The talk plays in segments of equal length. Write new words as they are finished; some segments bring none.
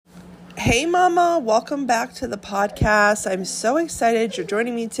Hey mama, welcome back to the podcast. I'm so excited you're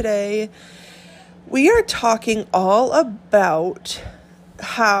joining me today. We are talking all about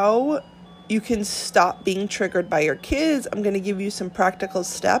how you can stop being triggered by your kids. I'm going to give you some practical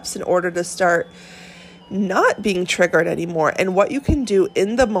steps in order to start not being triggered anymore and what you can do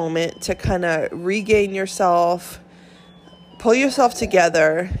in the moment to kind of regain yourself, pull yourself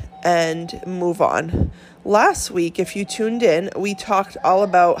together, and move on. Last week, if you tuned in, we talked all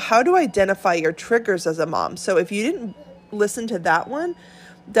about how to identify your triggers as a mom. So if you didn't listen to that one,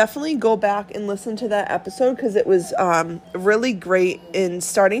 definitely go back and listen to that episode because it was really great in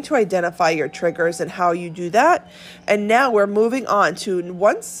starting to identify your triggers and how you do that. And now we're moving on to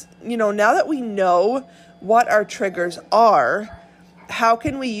now that we know what our triggers are, how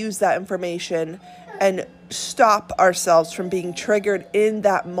can we use that information and stop ourselves from being triggered in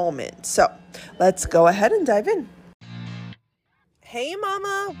that moment? So let's go ahead and dive in. Hey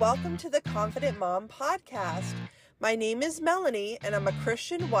mama, welcome to the Confident Mom podcast. My name is Melanie and I'm a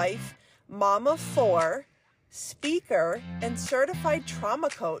Christian wife, mom of 4, speaker, and certified trauma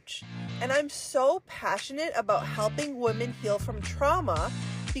coach. And I'm so passionate about helping women heal from trauma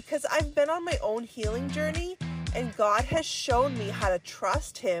because I've been on my own healing journey and God has shown me how to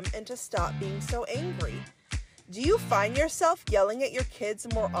trust Him and to stop being so angry. Do you find yourself yelling at your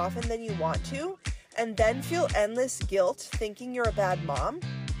kids more often than you want to, and then feel endless guilt thinking you're a bad mom?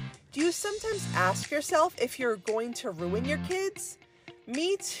 Do you sometimes ask yourself if you're going to ruin your kids?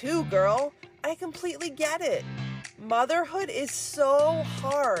 Me too, girl. I completely get it. Motherhood is so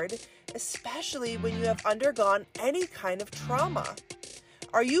hard, especially when you have undergone any kind of trauma.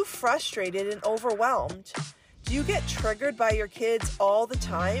 Are you frustrated and overwhelmed? Do you get triggered by your kids all the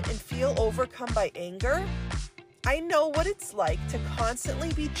time and feel overcome by anger? I know what it's like to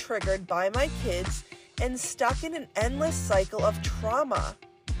constantly be triggered by my kids and stuck in an endless cycle of trauma.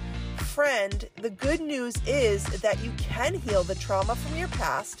 Friend, the good news is that you can heal the trauma from your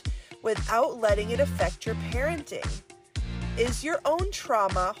past without letting it affect your parenting. Is your own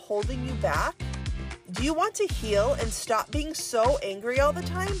trauma holding you back? Do you want to heal and stop being so angry all the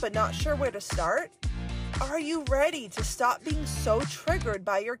time but not sure where to start? Are you ready to stop being so triggered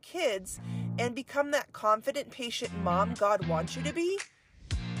by your kids and become that confident, patient mom God wants you to be?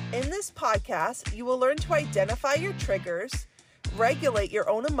 In this podcast, you will learn to identify your triggers, regulate your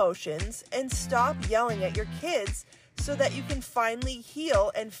own emotions, and stop yelling at your kids so that you can finally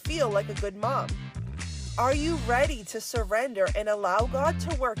heal and feel like a good mom. Are you ready to surrender and allow God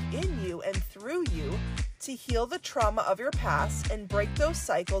to work in you and through you to heal the trauma of your past and break those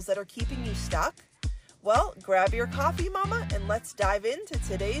cycles that are keeping you stuck? Well, grab your coffee, mama, and let's dive into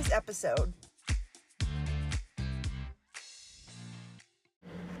today's episode.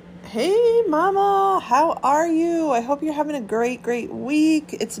 Hey mama, how are you? I hope you're having a great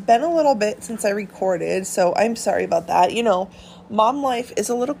week. It's been a little bit since I recorded, so I'm sorry about that. Mom life is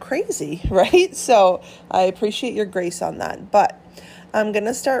a little crazy, right? So I appreciate your grace on that. But I'm going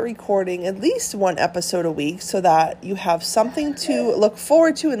to start recording at least one episode a week so that you have something to look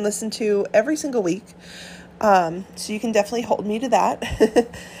forward to and listen to every single week. So you can definitely hold me to that.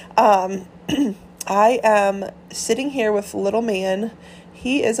 I am sitting here with little man.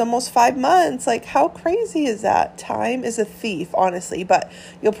 He is almost 5 months. Like, how crazy is that? Time is a thief, honestly. But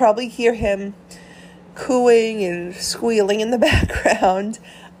you'll probably hear him cooing and squealing in the background.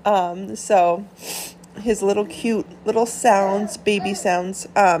 So his little cute little sounds, baby sounds.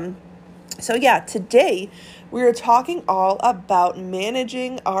 So yeah, today we are talking all about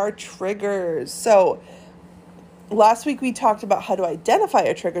managing our triggers. So last week we talked about how to identify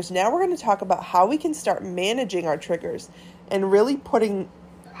our triggers. Now we're going to talk about how we can start managing our triggers and really putting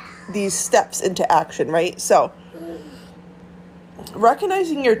these steps into action, right? So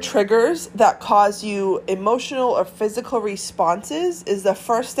recognizing your triggers that cause you emotional or physical responses is the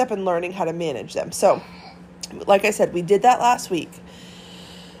first step in learning how to manage them. So, like I said, we did that last week.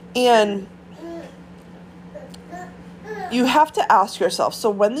 And you have to ask yourself, so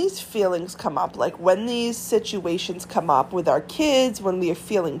when these feelings come up, like when these situations come up with our kids, when we are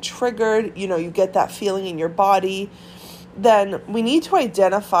feeling triggered, you get that feeling in your body, then we need to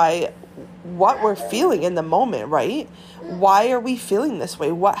identify what we're feeling in the moment, right? Why are we feeling this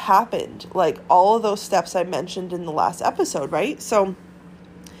way? What happened? Like all of those steps I mentioned in the last episode, right? So,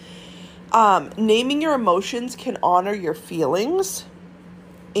 naming your emotions can honor your feelings,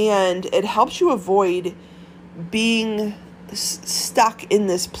 and it helps you avoid being stuck in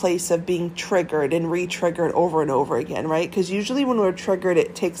this place of being triggered and re-triggered over and over again, right? Because usually when we're triggered,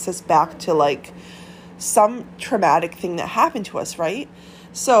 it takes us back to like some traumatic thing that happened to us, right?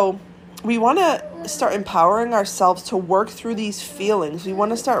 So we want to start empowering ourselves to work through these feelings. We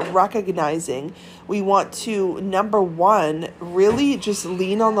want to start recognizing. We want to, number one, really just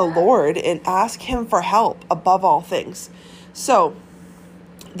lean on the Lord and ask Him for help above all things. So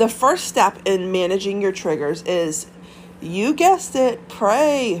the first step in managing your triggers is, you guessed it,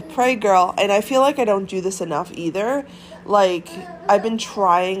 pray, girl. And I feel like I don't do this enough either. Like, I've been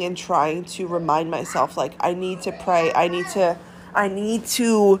trying to remind myself, like, I need to pray. I need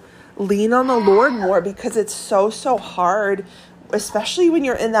to lean on the Lord more, because it's so hard, especially when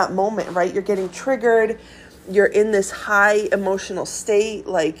you're in that moment, right? You're getting triggered. You're in this high emotional state.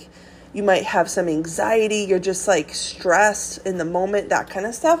 Like, you might have some anxiety. You're just like stressed in the moment, that kind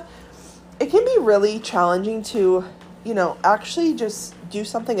of stuff. It can be really challenging to, actually just do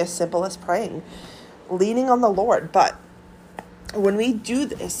something as simple as praying, leaning on the Lord. But when we do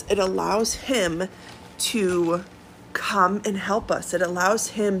this, it allows Him to come and help us. It allows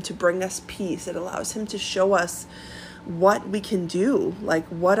Him to bring us peace. It allows Him to show us what we can do, like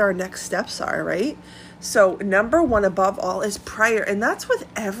what our next steps are, right? So number one above all is prayer. And that's with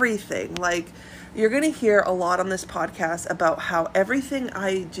everything. Like, you're going to hear a lot on this podcast about how everything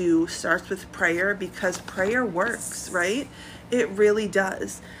I do starts with prayer, because prayer works, right? It really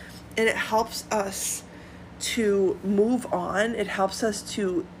does. And it helps us to move on. It helps us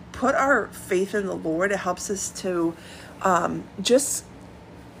to put our faith in the Lord. It helps us to just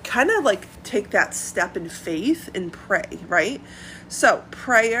kind of like take that step in faith and pray, right? So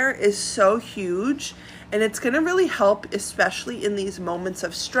prayer is so huge, and it's going to really help, especially in these moments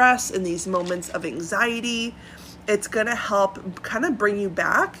of stress, in these moments of anxiety. It's going to help kind of bring you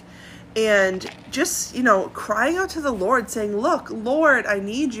back, and just, crying out to the Lord, saying, look, Lord, I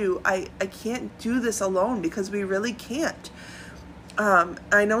need you. I can't do this alone, because we really can't.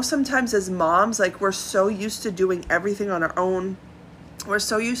 I know sometimes as moms, like, we're so used to doing everything on our own. We're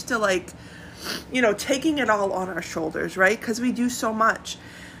so used to, like, taking it all on our shoulders, right? Because we do so much.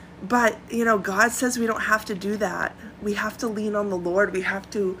 But, God says we don't have to do that. We have to lean on the Lord. We have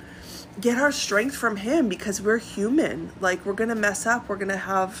to get our strength from Him, because we're human. Like, we're going to mess up. We're going to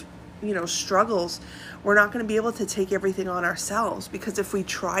have, struggles. We're not going to be able to take everything on ourselves, because if we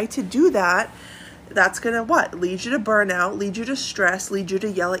try to do that, that's going to what? Lead you to burnout, lead you to stress, lead you to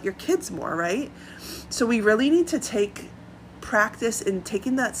yell at your kids more, right? So we really need to take practice in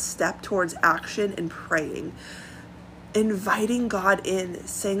taking that step towards action and praying, inviting God in,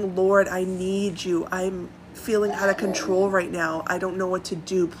 saying, Lord, I need you. I'm feeling out of control right now. I don't know what to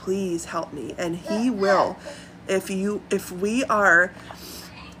do. Please help me. And He will.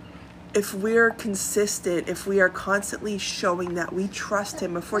 If we're consistent, if we are constantly showing that we trust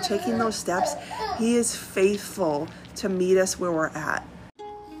Him, if we're taking those steps, He is faithful to meet us where we're at.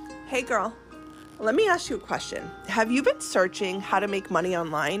 Hey girl, let me ask you a question. Have you been searching how to make money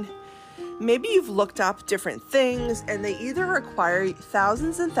online? Maybe you've looked up different things, and they either require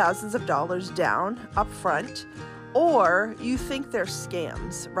thousands and thousands of dollars down up front, or you think they're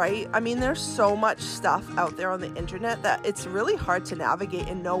scams, right? I mean, there's so much stuff out there on the internet that it's really hard to navigate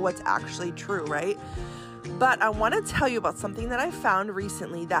and know what's actually true, right? But I want to tell you about something that I found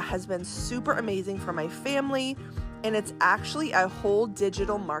recently that has been super amazing for my family, and it's actually a whole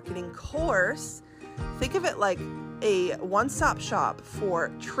digital marketing course. Think of it like a one-stop shop for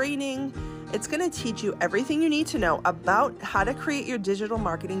training. It's going to teach you everything you need to know about how to create your digital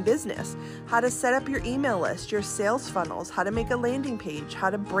marketing business, how to set up your email list, your sales funnels, how to make a landing page, how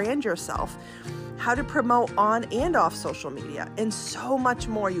to brand yourself, how to promote on and off social media, and so much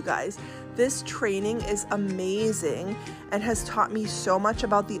more, you guys. This training is amazing and has taught me so much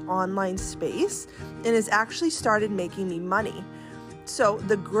about the online space, and has actually started making me money. So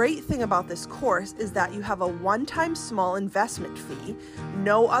the great thing about this course is that you have a one-time small investment fee,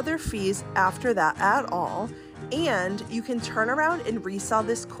 no other fees after that at all, and you can turn around and resell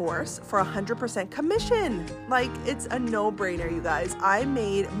this course for 100% commission. Like, it's a no-brainer, you guys. I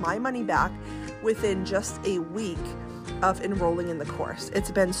made my money back within just a week of enrolling in the course.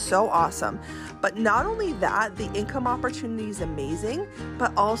 It's been so awesome. But not only that, the income opportunity is amazing,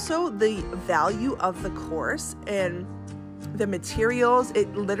 but also the value of the course and the materials.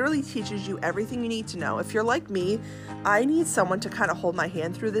 It literally teaches you everything you need to know. If you're like me, I need someone to kind of hold my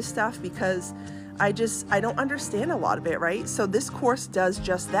hand through this stuff, because I don't understand a lot of it, right? So this course does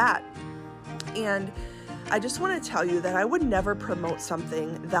just that. And I just want to tell you that I would never promote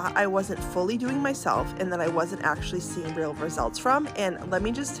something that I wasn't fully doing myself and that I wasn't actually seeing real results from. And let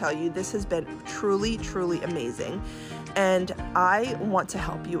me just tell you, this has been truly, truly amazing. And I want to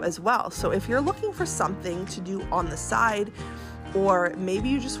help you as well. So if you're looking for something to do on the side, or maybe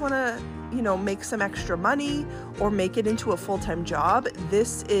you just want to, make some extra money or make it into a full-time job,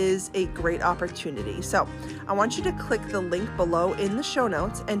 this is a great opportunity. So I want you to click the link below in the show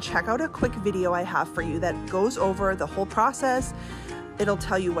notes and check out a quick video I have for you that goes over the whole process. It'll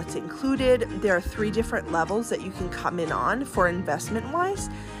tell you what's included. There are 3 different levels that you can come in on for investment-wise.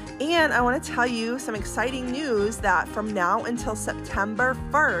 And I want to tell you some exciting news that from now until September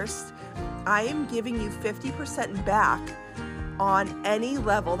 1st, I am giving you 50% back on any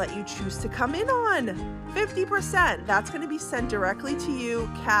level that you choose to come in on. 50%. That's going to be sent directly to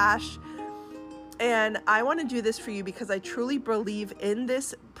you, cash. And I want to do this for you because I truly believe in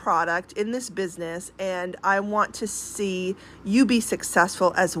this product, in this business, and I want to see you be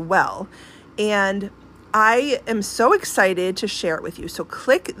successful as well. And I am so excited to share it with you. So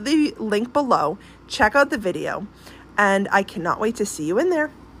click the link below, check out the video, and I cannot wait to see you in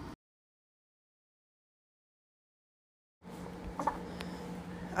there.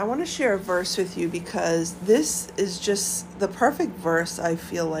 I want to share a verse with you because this is just the perfect verse, I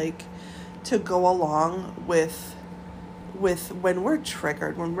feel like, to go along with when we're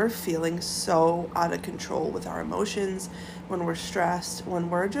triggered, when we're feeling so out of control with our emotions, when we're stressed, when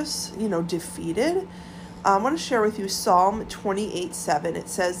we're just, defeated. I want to share with you Psalm 28:7. It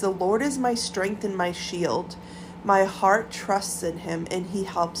says, "The Lord is my strength and my shield. My heart trusts in him and he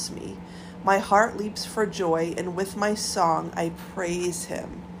helps me. My heart leaps for joy, and with my song I praise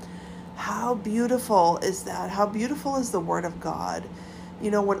him." How beautiful is that? How beautiful is the word of God?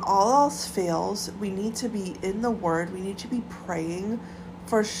 When all else fails, we need to be in the word. We need to be praying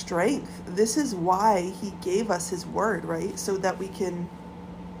for strength. This is why he gave us his word, right? So that we can,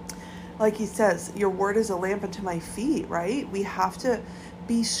 like he says, your word is a lamp unto my feet, right? We have to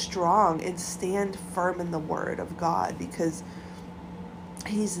be strong and stand firm in the word of God because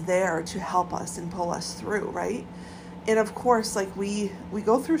he's there to help us and pull us through, right? And of course, like we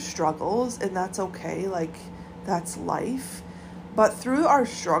go through struggles, and that's okay. Like, that's life. But through our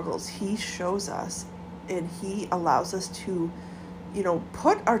struggles, he shows us and he allows us to,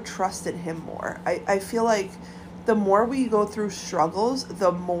 put our trust in him more. I feel like the more we go through struggles,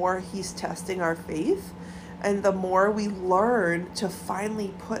 the more he's testing our faith, and the more we learn to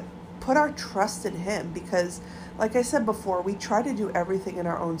finally put our trust in him. Because like I said before, we try to do everything in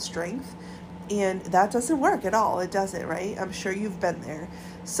our own strength, and that doesn't work at all. It doesn't, right? I'm sure you've been there.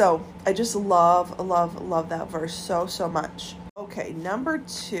 So I just love that verse so much. Okay, number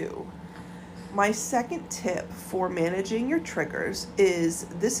 2. My second tip for managing your triggers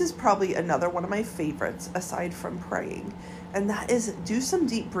this is probably another one of my favorites aside from praying, and that is do some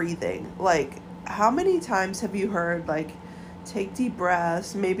deep breathing. Like, how many times have you heard, like, take deep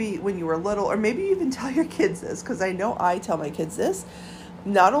breaths, maybe when you were little, or maybe you even tell your kids this, because I know I tell my kids this,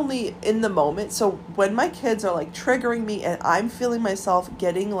 not only in the moment. So when my kids are like triggering me and I'm feeling myself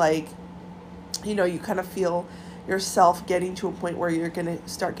getting like, you kind of feel yourself getting to a point where you're going to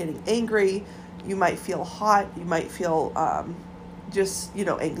start getting angry. You might feel hot. You might feel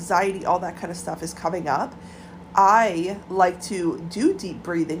anxiety. All that kind of stuff is coming up. I like to do deep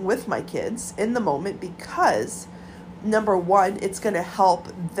breathing with my kids in the moment because, number one, it's going to help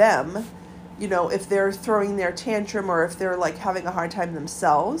them, if they're throwing their tantrum or if they're like having a hard time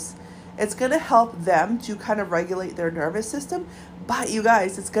themselves. It's going to help them to kind of regulate their nervous system. But you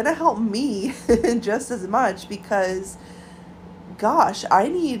guys, it's going to help me just as much because, gosh, I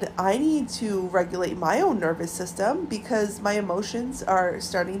need to regulate my own nervous system because my emotions are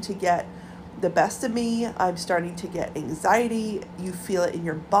starting to get the best of me. I'm starting to get anxiety. You feel it in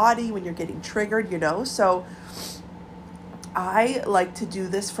your body when you're getting triggered, So I like to do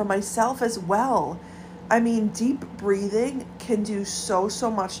this for myself as well. I mean, deep breathing can do so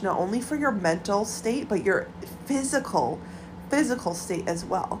much, not only for your mental state, but your physical state as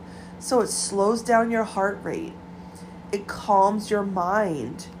well. So it slows down your heart rate. It calms your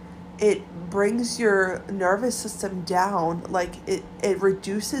mind. It brings your nervous system down. Like it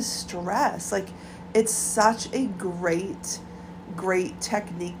reduces stress. Like, it's such a great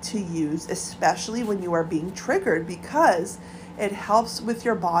technique to use, especially when you are being triggered, because it helps with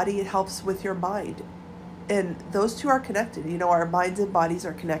your body, it helps with your mind, and those two are connected. Our minds and bodies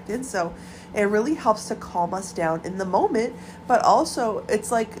are connected, so it really helps to calm us down in the moment. But also,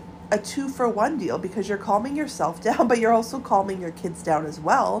 it's like a 2-for-1 deal, because you're calming yourself down, but you're also calming your kids down as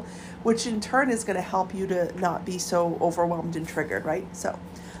well, which in turn is going to help you to not be so overwhelmed and triggered, right? So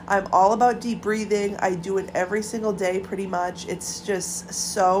I'm all about deep breathing. I do it every single day pretty much. It's just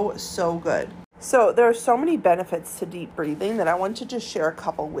so good. So there are so many benefits to deep breathing that I want to just share a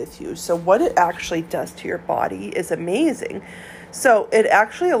couple with you. So what it actually does to your body is amazing. So it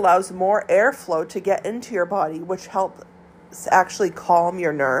actually allows more airflow to get into your body, which actually calm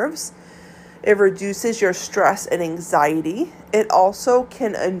your nerves. It reduces your stress and anxiety. It also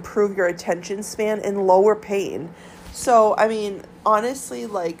can improve your attention span and lower pain. So, I mean, honestly,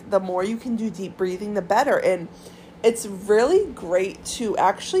 like, the more you can do deep breathing, the better. And it's really great to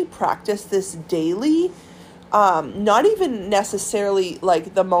actually practice this daily. Not even necessarily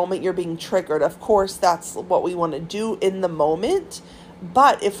like the moment you're being triggered. Of course, that's what we want to do in the moment.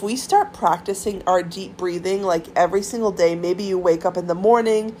 But if we start practicing our deep breathing like every single day, maybe you wake up in the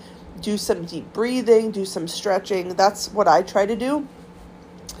morning, do some deep breathing, do some stretching. That's what I try to do.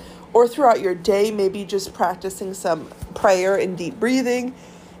 Or throughout your day, maybe just practicing some prayer and deep breathing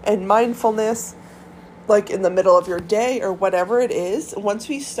and mindfulness, like in the middle of your day or whatever it is. Once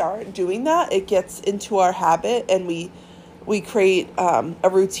we start doing that, it gets into our habit, and we create a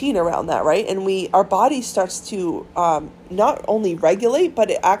routine around that, right? And our body starts to not only regulate, but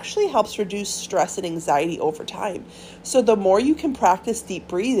it actually helps reduce stress and anxiety over time. So the more you can practice deep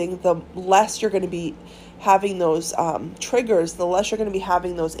breathing, the less you're going to be having those triggers, the less you're going to be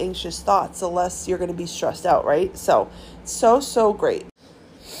having those anxious thoughts, the less you're going to be stressed out, right? So great.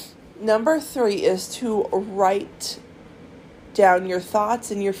 Number 3 is to write down your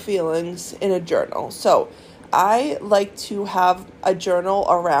thoughts and your feelings in a journal. So I like to have a journal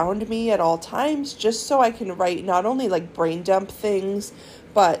around me at all times, just so I can write not only like brain dump things,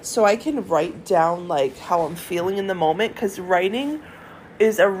 but so I can write down like how I'm feeling in the moment, because writing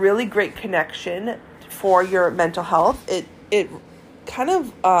is a really great connection for your mental health. It kind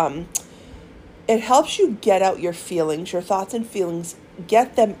of it helps you get out your feelings, your thoughts and feelings,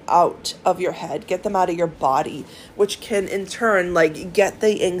 get them out of your head, get them out of your body, which can in turn like get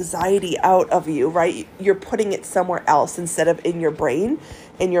the anxiety out of you, right? You're putting it somewhere else instead of in your brain,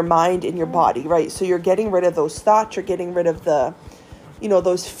 in your mind, in your body, right? So you're getting rid of those thoughts, you're getting rid of the,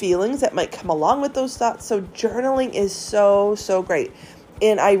 those feelings that might come along with those thoughts. So journaling is so great.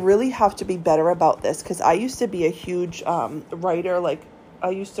 And I really have to be better about this, because I used to be a huge writer. Like, I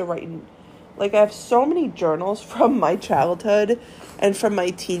used to write I have so many journals from my childhood and from my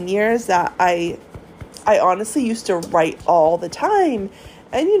teen years that I honestly used to write all the time.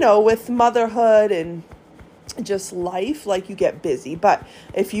 And, with motherhood and just life, like, you get busy. But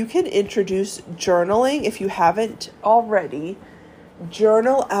if you can introduce journaling, if you haven't already,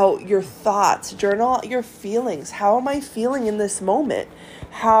 journal out your thoughts, journal out your feelings. How am I feeling in this moment?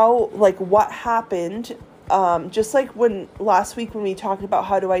 What happened? Just like last week when we talked about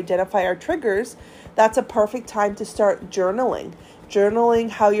how to identify our triggers, that's a perfect time to start journaling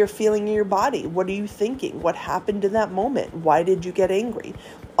how you're feeling in your body. What are you thinking? What happened in that moment? Why did you get angry?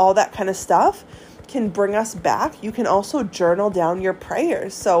 All that kind of stuff can bring us back. You can also journal down your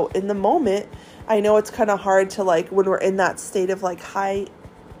prayers. So in the moment, I know it's kind of hard to when we're in that state of high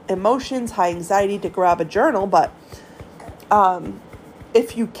emotions, high anxiety, to grab a journal, but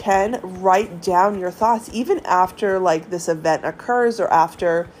if you can, write down your thoughts even after this event occurs, or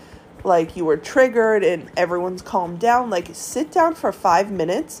after you were triggered and everyone's calmed down. Sit down for 5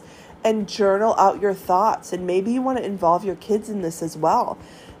 minutes and journal out your thoughts. And maybe you want to involve your kids in this as well.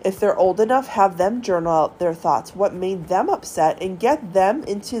 If they're old enough, have them journal out their thoughts, what made them upset, and get them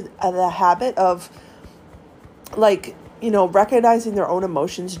into the habit of recognizing their own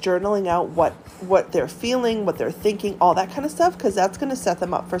emotions, journaling out what they're feeling, what they're thinking, all that kind of stuff, because that's going to set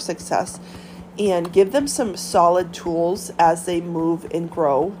them up for success and give them some solid tools as they move and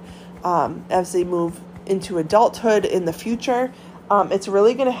grow, as they move into adulthood in the future. It's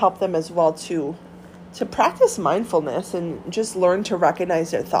really going to help them as well to practice mindfulness and just learn to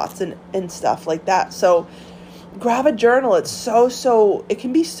recognize their thoughts and stuff like that. So grab a journal. It's it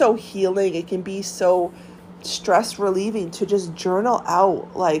can be so healing. It can be so stress relieving to just journal out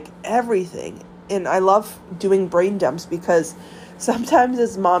everything. And I love doing brain dumps, because sometimes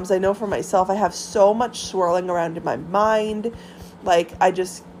as moms, I know for myself, I have so much swirling around in my mind.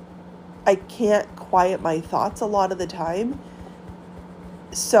 I can't quiet my thoughts a lot of the time.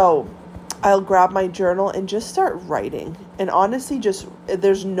 So I'll grab my journal and just start writing. And honestly,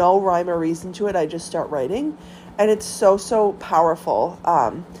 there's no rhyme or reason to it. I just start writing, and it's so powerful.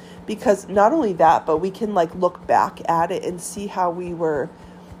 Because not only that, but we can look back at it and see how we were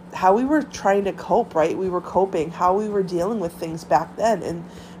trying to cope, right? We were coping, how we were dealing with things back then. And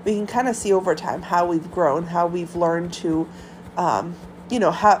we can kind of see over time how we've grown, how we've learned to,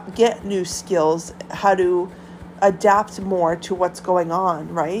 get new skills, how to adapt more to what's going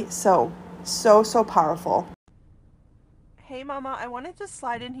on, right? So powerful. Hey Mama, I wanted to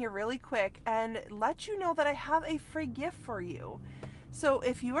slide in here really quick and let you know that I have a free gift for you. So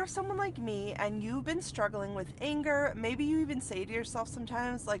if you are someone like me and you've been struggling with anger, maybe you even say to yourself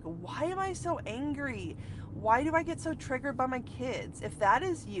sometimes, like, why am I so angry? Why do I get so triggered by my kids? If that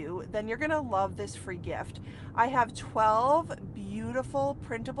is you, then you're going to love this free gift. I have 12 beautiful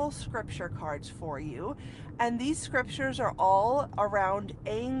printable scripture cards for you, and these scriptures are all around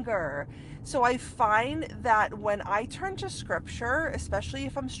anger. So I find that when I turn to scripture, especially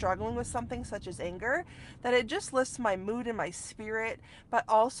if I'm struggling with something such as anger, that it just lifts my mood and my spirit. But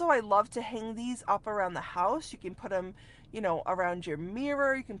also I love to hang these up around the house. You can put them, around your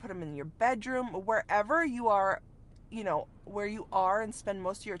mirror. You can put them in your bedroom, wherever you are, where you are and spend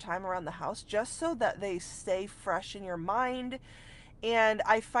most of your time around the house, just so that they stay fresh in your mind. And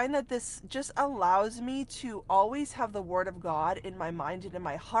I find that this just allows me to always have the Word of God in my mind and in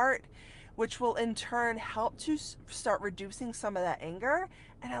my heart, which will in turn help to start reducing some of that anger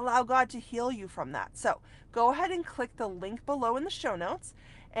and allow God to heal you from that. So go ahead and click the link below in the show notes,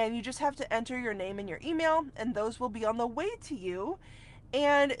 and you just have to enter your name and your email, and those will be on the way to you.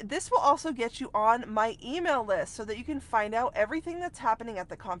 And this will also get you on my email list so that you can find out everything that's happening at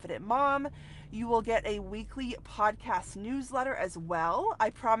The Confident Mom. You will get a weekly podcast newsletter as well. I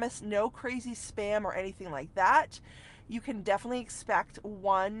promise no crazy spam or anything like that. You can definitely expect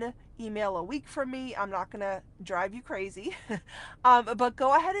one email a week from me. I'm not going to drive you crazy. But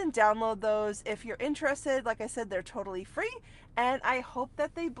go ahead and download those if you're interested. Like I said, they're totally free, and I hope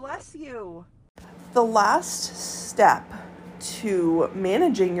that they bless you. The last step to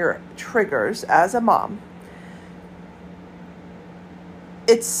managing your triggers as a mom,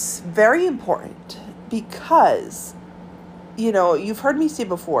 it's very important because, you've heard me say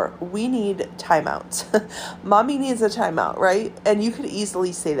before, we need timeouts. Mommy needs a timeout, right? And you could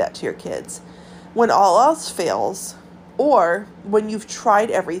easily say that to your kids. When all else fails, or when you've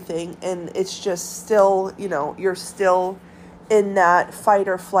tried everything and it's just still, you're still in that fight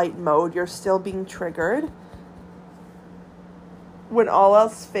or flight mode, you're still being triggered. When all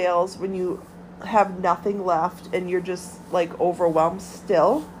else fails, when you have nothing left and you're just like overwhelmed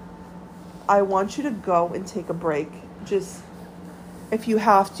still, I want you to go and take a break. Just, if you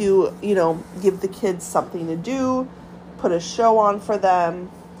have to, give the kids something to do, put a show on for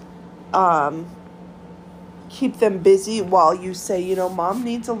them, keep them busy while you say, Mom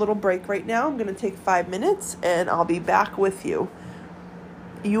needs a little break right now. I'm going to take 5 minutes and I'll be back with you.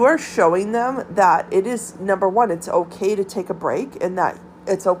 You are showing them that it is, number one, it's okay to take a break and that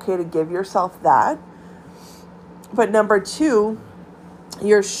it's okay to give yourself that. But number two,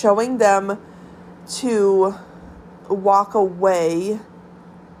 you're showing them to walk away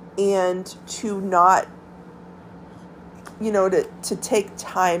and to not, to take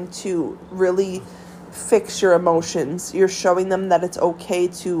time to really fix your emotions. You're showing them that it's okay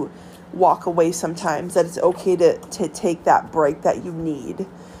to walk away sometimes, that it's okay to take that break that you need,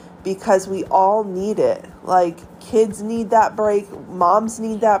 because we all need it. Like, kids need that break, moms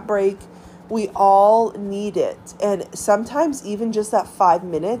need that break, we all need it. And sometimes even just that 5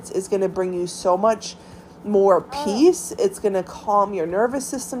 minutes is going to bring you so much more peace. It's going to calm your nervous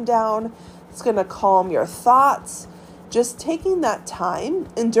system down. It's going to calm your thoughts. Just taking that time.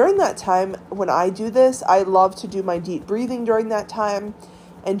 And during that time, when I do this, I love to do my deep breathing during that time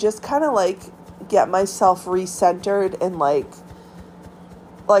and just kind of like get myself recentered and like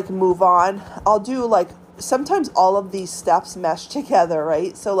move on. I'll do like, sometimes all of these steps mesh together,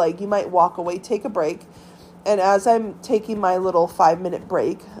 right? So like you might walk away, take a break. And as I'm taking my little 5-minute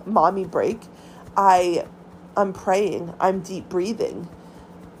break, mommy break, I'm praying, I'm deep breathing,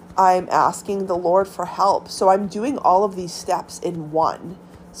 I'm asking the Lord for help. So I'm doing all of these steps in one.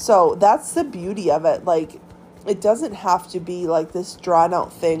 So that's the beauty of it. Like, it doesn't have to be like this drawn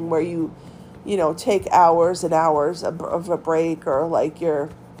out thing where you take hours and hours of a break, or like you're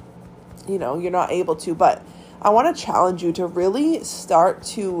not able to. But I want to challenge you to really start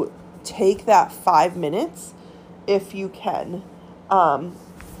to take that 5 minutes if you can.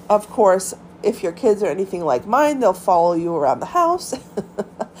 Of course, if your kids are anything like mine, they'll follow you around the house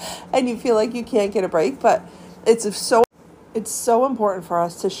and you feel like you can't get a break. But it's so important for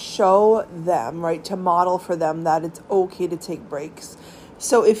us to show them, right, to model for them that it's okay to take breaks.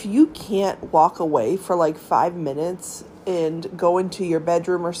 So if you can't walk away for like 5 minutes and go into your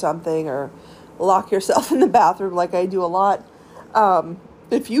bedroom or something, or lock yourself in the bathroom like I do a lot,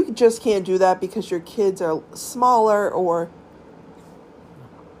 if you just can't do that because your kids are smaller, or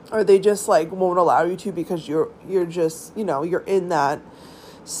they just like won't allow you to because you're just, you're in that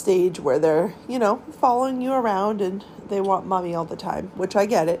stage where they're, following you around and they want mommy all the time, which I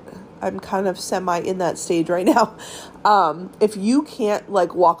get it. I'm kind of semi in that stage right now. If you can't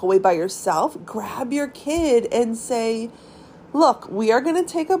like walk away by yourself, grab your kid and say, look, we are going to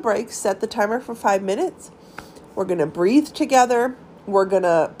take a break, set the timer for 5 minutes. We're going to breathe together. We're going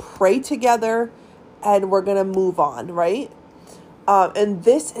to pray together, and we're going to move on, right? And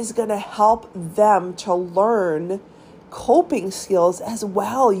this is going to help them to learn coping skills as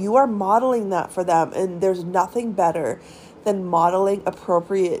well. You are modeling that for them, and there's nothing better than modeling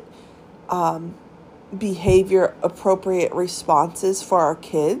appropriate behavior, appropriate responses for our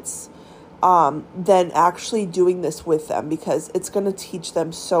kids, than actually doing this with them, because it's going to teach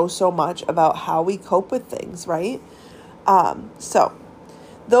them so much about how we cope with things, right? So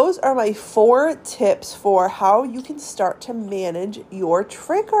those are my 4 tips for how you can start to manage your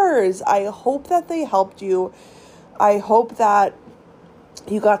triggers. I hope that they helped you. I hope that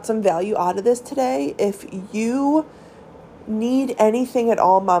you got some value out of this today. If you need anything at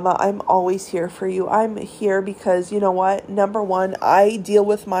all, Mama, I'm always here for you. I'm here because, you know what? Number one, I deal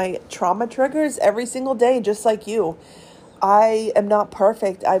with my trauma triggers every single day, just like you. I am not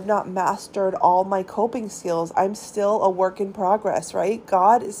perfect. I've not mastered all my coping skills. I'm still a work in progress, right?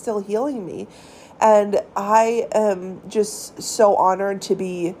 God is still healing me. And I am just so honored to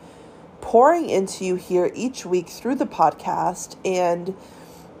be pouring into you here each week through the podcast and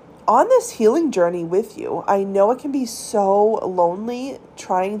on this healing journey with you. I know it can be so lonely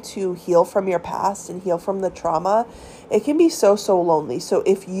trying to heal from your past and heal from the trauma. It can be so lonely. So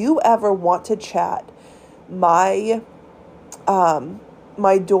if you ever want to chat, my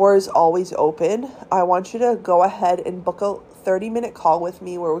door is always open. I want you to go ahead and book a 30-minute call with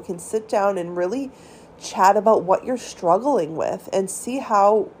me where we can sit down and really chat about what you're struggling with and see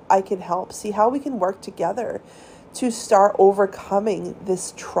how I can help, see how we can work together to start overcoming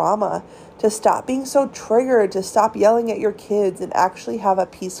this trauma, to stop being so triggered, to stop yelling at your kids and actually have a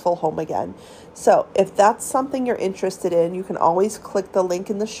peaceful home again. So if that's something you're interested in, you can always click the link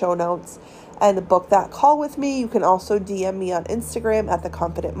in the show notes and book that call with me. You can also DM me on Instagram at The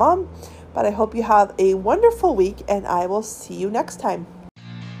Confident Mom. But I hope you have a wonderful week, and I will see you next time.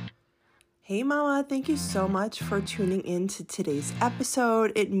 Hey Mama, thank you so much for tuning in to today's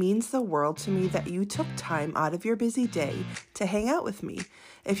episode. It means the world to me that you took time out of your busy day to hang out with me.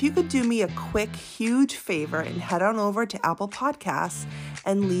 If you could do me a quick, huge favor and head on over to Apple Podcasts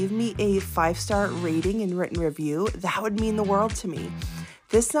and leave me a 5-star rating and written review, that would mean the world to me.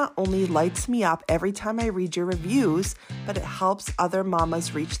 This not only lights me up every time I read your reviews, but it helps other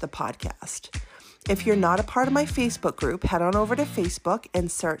mamas reach the podcast. If you're not a part of my Facebook group, head on over to Facebook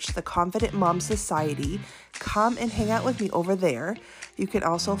and search The Confident Mom Society. Come and hang out with me over there. You can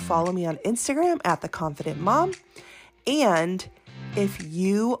also follow me on Instagram at The Confident Mom. And if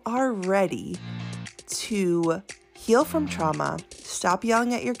you are ready to heal from trauma, stop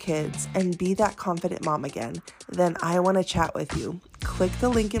yelling at your kids, and be that confident mom again, then I want to chat with you. Click the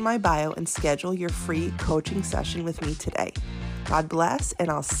link in my bio and schedule your free coaching session with me today. God bless,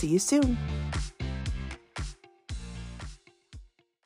 and I'll see you soon.